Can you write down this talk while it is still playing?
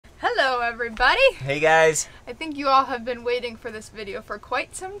everybody! Hey guys! I think you all have been waiting for this video for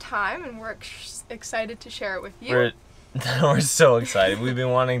quite some time, and we're excited to share it with you. We're so excited. We've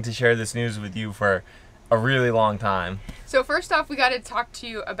been wanting to share this news with you for a really long time. So first off, we got to talk to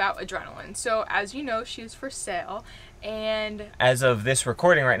you about Adrenaline. So as you know, she is for sale, and as of this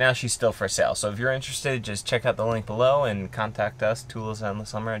recording right now, she's still for sale. So if you're interested, just check out the link below and contact us,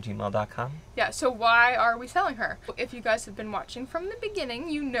 toolsandthesummer@gmail.com. Yeah, so why are we selling her? If you guys have been watching from the beginning,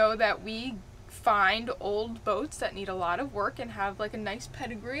 you know that we find old boats that need a lot of work and have like a nice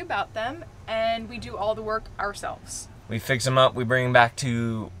pedigree about them, and we do all the work ourselves. We fix them up, we bring them back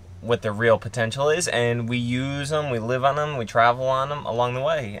to what their real potential is, and we use them, we live on them, we travel on them along the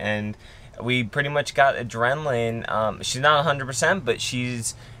way. And we pretty much got Adrenaline. She's not 100%, but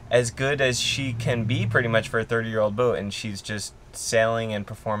she's as good as she can be pretty much for a 30-year-old boat, and she's just sailing and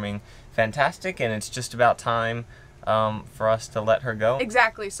performing fantastic, and it's just about time for us to let her go.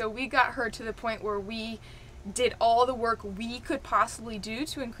 Exactly. So we got her to the point where we did all the work we could possibly do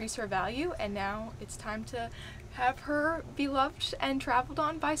to increase her value, and now it's time to have her be loved and traveled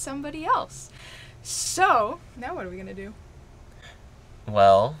on by somebody else. So now what are we gonna do?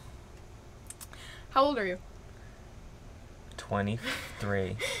 Well, how old are you?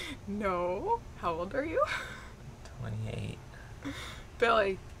 23. No. How old are you? 28.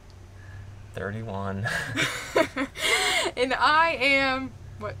 Billy. 31. And I am,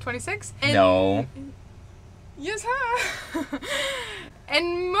 what, 26? And no. Yes, huh?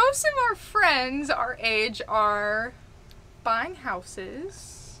 And most of our friends our age are buying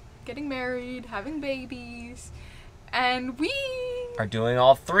houses, getting married, having babies, and we are doing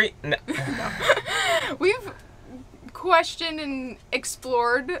all three. No. No. We've questioned and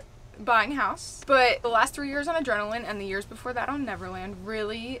explored buying a house, but the last 3 years on Adrenaline and the years before that on Neverland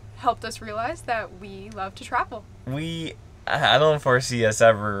really helped us realize that we love to travel. I don't foresee us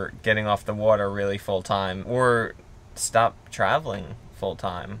ever getting off the water really full time or stop traveling full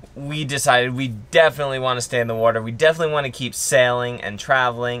time. We decided we definitely want to stay in the water. We definitely want to keep sailing and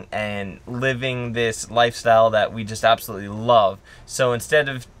traveling and living this lifestyle that we just absolutely love. So instead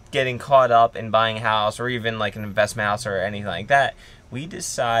of getting caught up in buying a house or even like an investment house or anything like that, we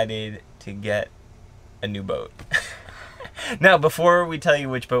decided to get a new boat. Now, before we tell you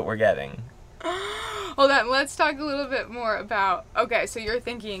which boat we're getting, hold on, let's talk a little bit more about, okay, so you're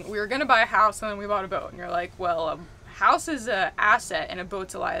thinking we were going to buy a house and then we bought a boat, and you're like, well, a house is an asset and a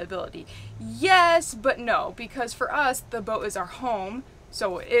boat's a liability. Yes, but no, because for us, the boat is our home,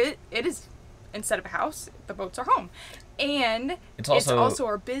 so it is, instead of a house, the boat's our home. And it's also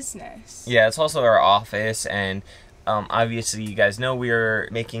our business. Yeah, it's also our office, and obviously you guys know we're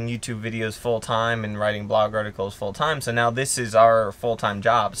making YouTube videos full-time and writing blog articles full-time, so now this is our full-time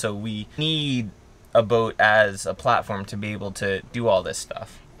job, so we need a boat as a platform to be able to do all this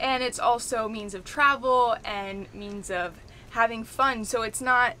stuff. And it's also means of travel and means of having fun. So it's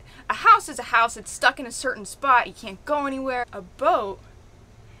not, a house is a house, it's stuck in a certain spot, you can't go anywhere. A boat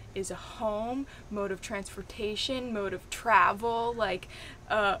is a home, mode of transportation, mode of travel, like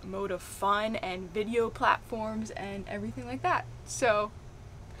mode of fun and video platforms and everything like that. So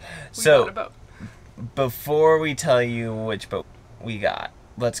we bought a boat. Before we tell you which boat we got,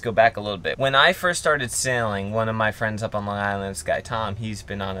 let's go back a little bit. When I first started sailing, one of my friends up on Long Island, this guy Tom, he's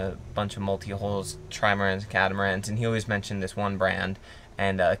been on a bunch of multi-hulls, trimarans, and catamarans, and he always mentioned this one brand,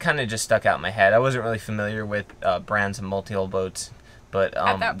 and it kind of just stuck out in my head. I wasn't really familiar with brands of multi-hull boats, but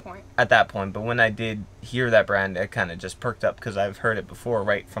at that point, but when I did hear that brand, it kind of just perked up because I've heard it before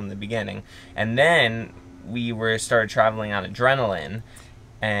right from the beginning. And then we started traveling on Adrenaline.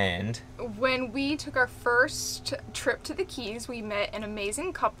 And when we took our first trip to the Keys, we met an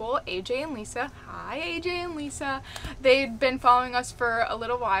amazing couple, AJ and Lisa. Hi, AJ and Lisa. They'd been following us for a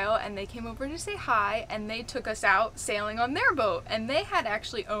little while, and they came over to say hi, and they took us out sailing on their boat, and they had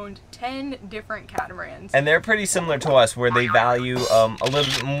actually owned 10 different catamarans. And they're pretty similar to us, where they value a little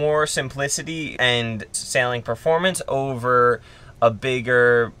bit more simplicity and sailing performance over a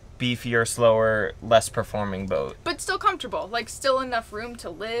bigger, beefier, slower, less performing boat. But still comfortable, like still enough room to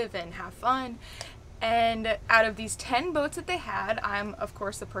live and have fun. And out of these 10 boats that they had, I'm of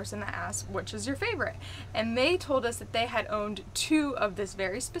course the person that asked, which is your favorite? And they told us that they had owned 2 of this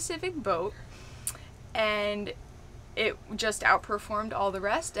very specific boat, and it just outperformed all the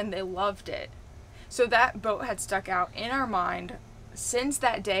rest, and they loved it. So that boat had stuck out in our mind since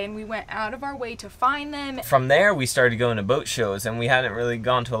that day, and we went out of our way to find them. From there, we started going to boat shows, and we hadn't really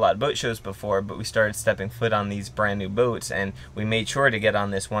gone to a lot of boat shows before, but we started stepping foot on these brand new boats, and we made sure to get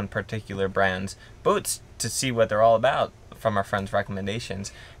on this one particular brand's boats to see what they're all about from our friends'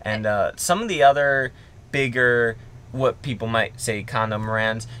 recommendations. And some of the other bigger, what people might say,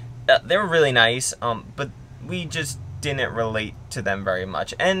 condomarans, they were really nice, but we just didn't relate to them very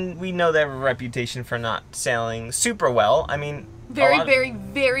much. And we know they have a reputation for not sailing super well. I mean,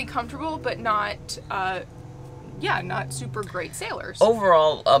 very comfortable, but not not super great sailors.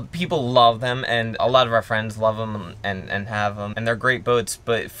 Overall, people love them, and a lot of our friends love them and have them, and they're great boats.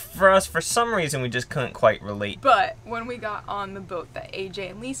 But for us, for some reason, we just couldn't quite relate. But when we got on the boat that AJ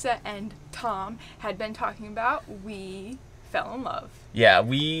and Lisa and Tom had been talking about, we fell in love. Yeah,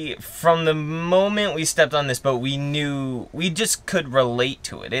 from the moment we stepped on this boat, we knew we just could relate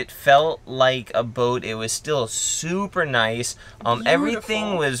to it. It felt like a boat. It was still super nice.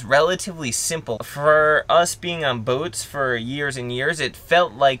 Everything was relatively simple. For us being on boats for years and years, it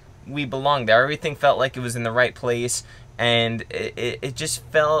felt like we belonged there. Everything felt like it was in the right place, and it just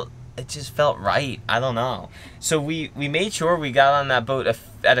felt right. I don't know. So we made sure we got on that boat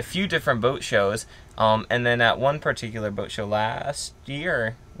at a few different boat shows. And then at one particular boat show last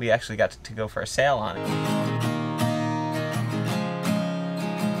year, we actually got to go for a sail on it.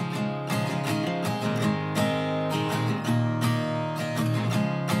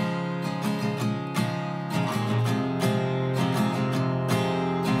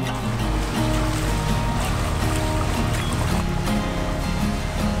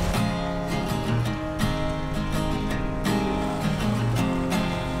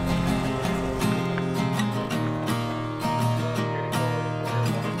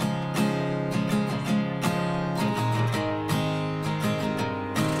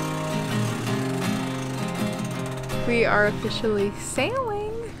 We are officially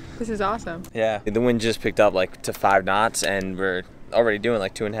sailing. This is awesome. Yeah, the wind just picked up like to 5 knots, and we're already doing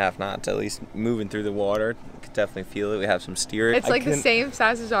like 2.5 knots, at least moving through the water. You can definitely feel it. We have some steer. It's like the same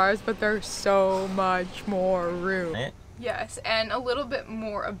size as ours, but there's so much more room. Yes, and a little bit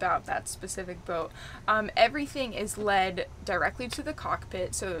more about that specific boat. Everything is led directly to the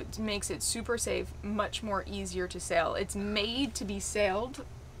cockpit, so it makes it super safe, much more easier to sail. It's made to be sailed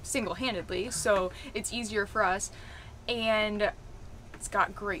single-handedly, so it's easier for us. And it's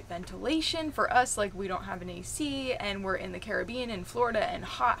got great ventilation for us. Like, we don't have an AC, and we're in the Caribbean and Florida and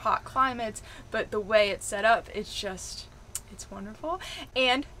hot climates, but the way it's set up, it's wonderful.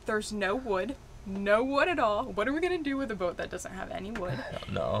 And there's no wood at all. What are we gonna do with a boat that doesn't have any wood? I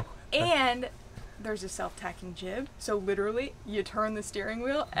don't know. And there's a self-tacking jib, so literally you turn the steering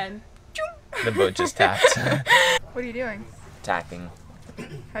wheel and the boat just taps. What are you doing? Tacking.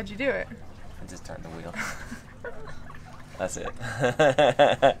 How'd you do it? I just turned the wheel. That's it.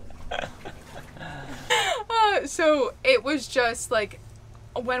 So it was just like,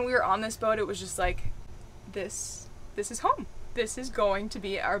 when we were on this boat, it was just like, this is home. This is going to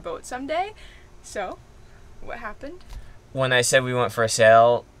be our boat someday. So, what happened? When I said we went for a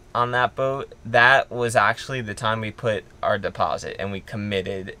sail on that boat, that was actually the time we put our deposit and we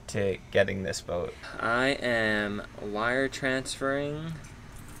committed to getting this boat. I am wire transferring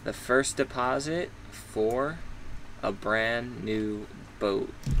the first deposit for a brand new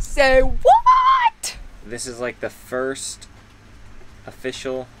boat. Say what? This is like the first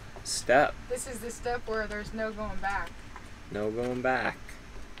official step. This is the step where there's no going back. No going back.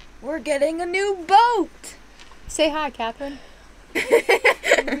 We're getting a new boat. Say hi, Catherine.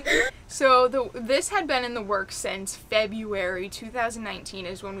 So this had been in the works since February 2019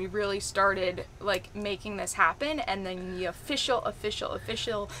 is when we really started like making this happen, and then the official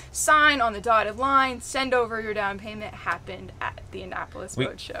sign on the dotted line, send over your down payment, happened at the Annapolis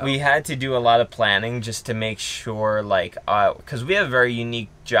Boat Show. We had to do a lot of planning just to make sure, like, because we have very unique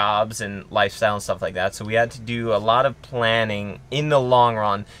jobs and lifestyle and stuff like that, so we had to do a lot of planning in the long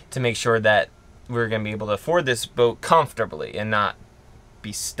run to make sure that we were going to be able to afford this boat comfortably and not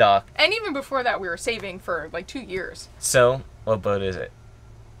be stuck. And even before that, we were saving for like 2 years. So, what boat is it?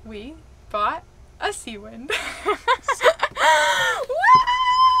 We bought a Seawind.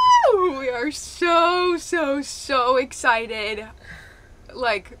 Woo! We are so excited.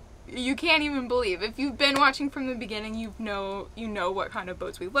 Like, you can't even believe. If you've been watching from the beginning, you know what kind of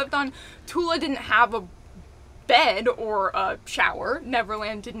boats we've lived on. Tula didn't have a bed or a shower.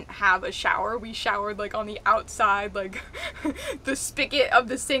 Neverland didn't have a shower. We showered like on the outside, like the spigot of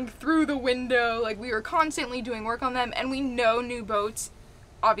the sink through the window. Like, we were constantly doing work on them, and we know new boats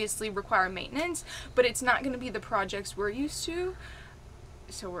obviously require maintenance, but it's not going to be the projects we're used to.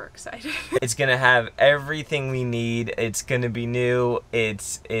 So we're excited. It's gonna have everything we need. It's gonna be new.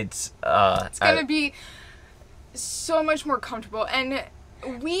 It's gonna be so much more comfortable, and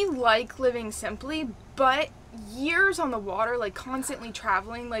we like living simply, but years on the water, like constantly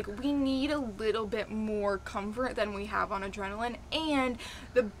traveling, like we need a little bit more comfort than we have on Adrenaline. And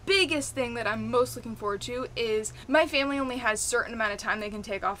the biggest thing that I'm most looking forward to is my family only has a certain amount of time they can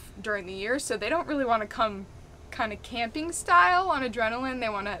take off during the year, so they don't really want to come kind of camping style on Adrenaline. They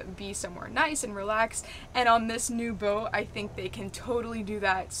want to be somewhere nice and relaxed, and on this new boat I think they can totally do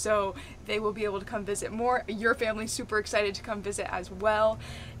that, so they will be able to come visit more. Your family's super excited to come visit as well.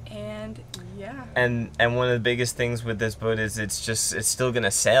 And yeah. And one of the biggest things with this boat is it's still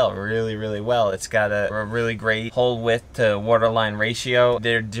gonna sail really, really well. It's got a really great hull width to waterline ratio.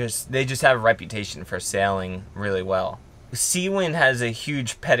 They just have a reputation for sailing really well. Seawind has a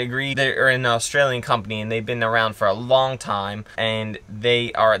huge pedigree. They're an Australian company and they've been around for a long time, and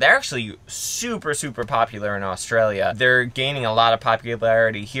they're actually super popular in Australia. They're gaining a lot of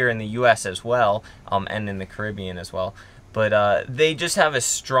popularity here in the US as well, and in the Caribbean as well. But they just have a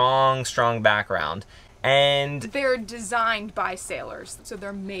strong background, and they're designed by sailors, so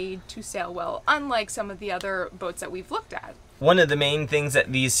they're made to sail well, unlike some of the other boats that we've looked at. One of the main things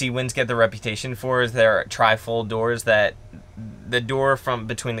that these Seawinds get the reputation for is their tri-fold doors. That the door from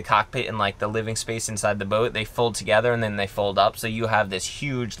between the cockpit and like the living space inside the boat, they fold together and then they fold up, so you have this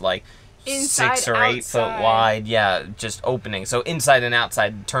huge like inside, 6 or 8 foot wide, yeah, just opening. So inside and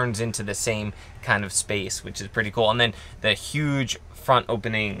outside turns into the same kind of space, which is pretty cool. And then the huge front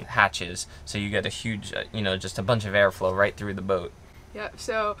opening hatches, so you get a huge, you know, just a bunch of airflow right through the boat. Yep.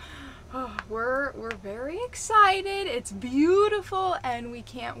 So we're very excited. It's beautiful and we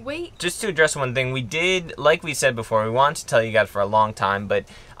can't wait. Just to address one thing, we did, like we said before, we wanted to tell you guys for a long time, but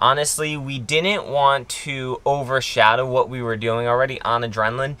honestly, we didn't want to overshadow what we were doing already on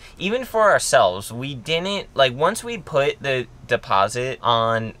Adrenaline, even for ourselves. We didn't, like, once we put the deposit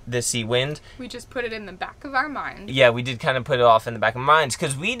on the Seawind, we just put it in the back of our mind. Yeah, we did kind of put it off in the back of our minds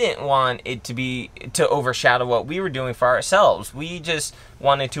because we didn't want it to overshadow what we were doing for ourselves. We just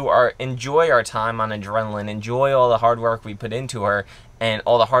wanted to enjoy our time on Adrenaline, enjoy all the hard work we put into her, and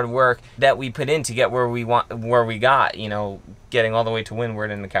all the hard work that we put in to get where we got, you know, getting all the way to Windward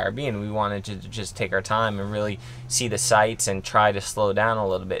in the Caribbean. We wanted to just take our time and really see the sights and try to slow down a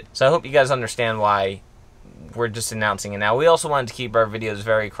little bit. So I hope you guys understand why we're just announcing it now. We also wanted to keep our videos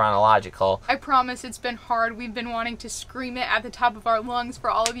very chronological. I promise it's been hard. We've been wanting to scream it at the top of our lungs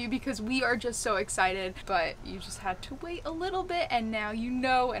for all of you because we are just so excited, but you just had to wait a little bit, and now you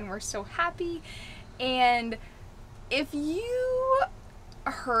know, and we're so happy. And if you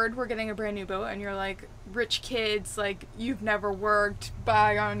heard we're getting a brand new boat and you're like, rich kids, like, you've never worked,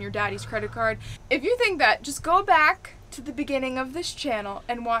 buy on your daddy's credit card, if you think that, just go back to the beginning of this channel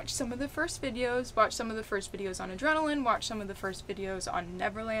and watch some of the first videos, watch some of the first videos on Adrenaline, watch some of the first videos on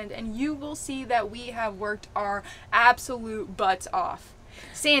Neverland, and you will see that we have worked our absolute butts off.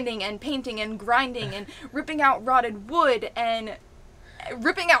 Sanding and painting and grinding and ripping out rotted wood and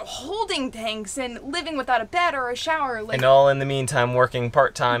ripping out holding tanks and living without a bed or a shower. Like, and all in the meantime working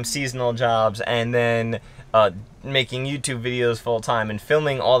part-time seasonal jobs, and then making YouTube videos full-time and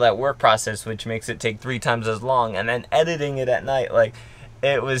filming all that work process, which makes it take 3 times as long, and then editing it at night. Like,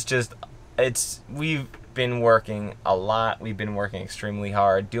 it was just, we've been working a lot. We've been working extremely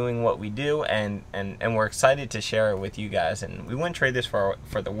hard doing what we do, and we're excited to share it with you guys, and we wouldn't trade this for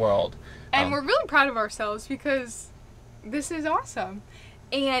the world. And we're really proud of ourselves because this is awesome.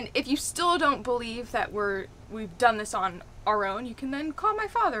 And if you still don't believe that we've done this on our own, you can then call my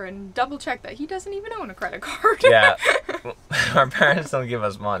father and double check that he doesn't even own a credit card. Yeah, our parents don't give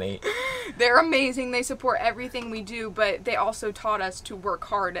us money. They're amazing. They support everything we do, but they also taught us to work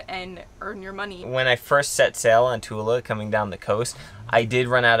hard and earn your money. When I first set sail on Tula coming down the coast, I did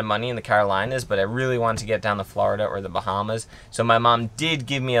run out of money in the Carolinas, but I really wanted to get down to Florida or the Bahamas. So my mom did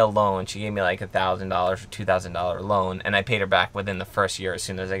give me a loan. She gave me like $1,000 or $2,000 loan, and I paid her back within the first year as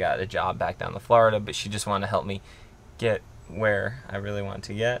soon as I got a job back down to Florida. But she just wanted to help me get where I really want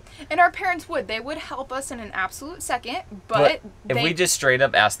to get. And our parents they would help us in an absolute second, but if we just straight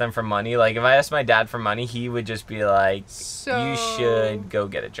up asked them for money, like if I asked my dad for money, he would just be like, you should go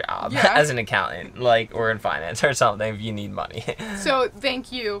get a job as an accountant, like, or in finance or something if you need money. So thank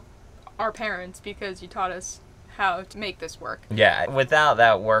you, our parents, because you taught us how to make this work. Yeah, without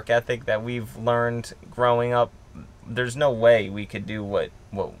that work ethic that we've learned growing up, there's no way we could do what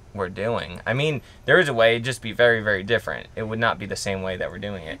we're doing. I mean, there is a way, it'd just be very, very different. It would not be the same way that we're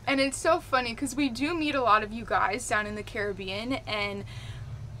doing it. And it's so funny because we do meet a lot of you guys down in the Caribbean, and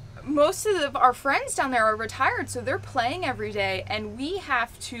most of our friends down there are retired, so they're playing every day, and we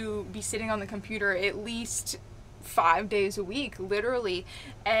have to be sitting on the computer at least 5 days a week, literally,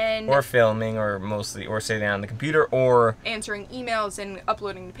 and or filming, or mostly, or sitting on the computer, or answering emails and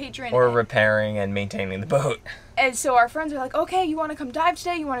uploading to Patreon, or repairing and maintaining the boat. And so our friends are like, okay, you want to come dive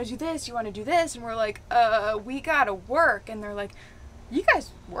today? You want to do this? You want to do this? And we're like, we gotta work. And they're like, you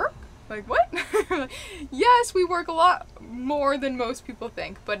guys work? Like, what? Yes, we work a lot more than most people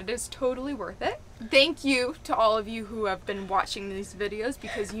think, but it is totally worth it. Thank you to all of you who have been watching these videos,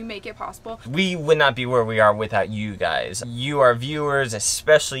 because you make it possible. We would not be where we are without you guys. You, our viewers,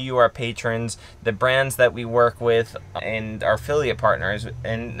 especially you, our patrons, the brands that we work with, and our affiliate partners,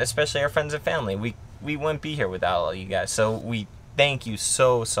 and especially our friends and family. We wouldn't be here without all you guys, so we thank you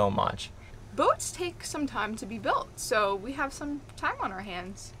so much. Boats take some time to be built, so we have some time on our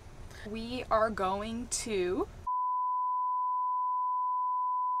hands. We are going to...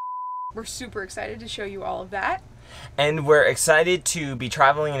 We're super excited to show you all of that. And we're excited to be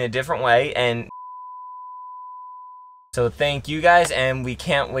traveling in a different way, and so thank you guys, and we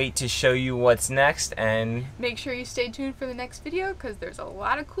can't wait to show you what's next. And make sure you stay tuned for the next video, because there's a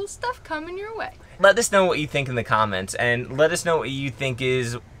lot of cool stuff coming your way. Let us know what you think in the comments, and let us know what you think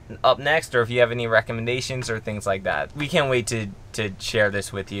is up next, or if you have any recommendations or things like that. We can't wait to share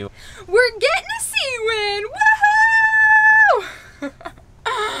this with you. We're getting a sea win! Woohoo!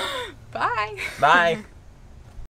 Bye. Bye.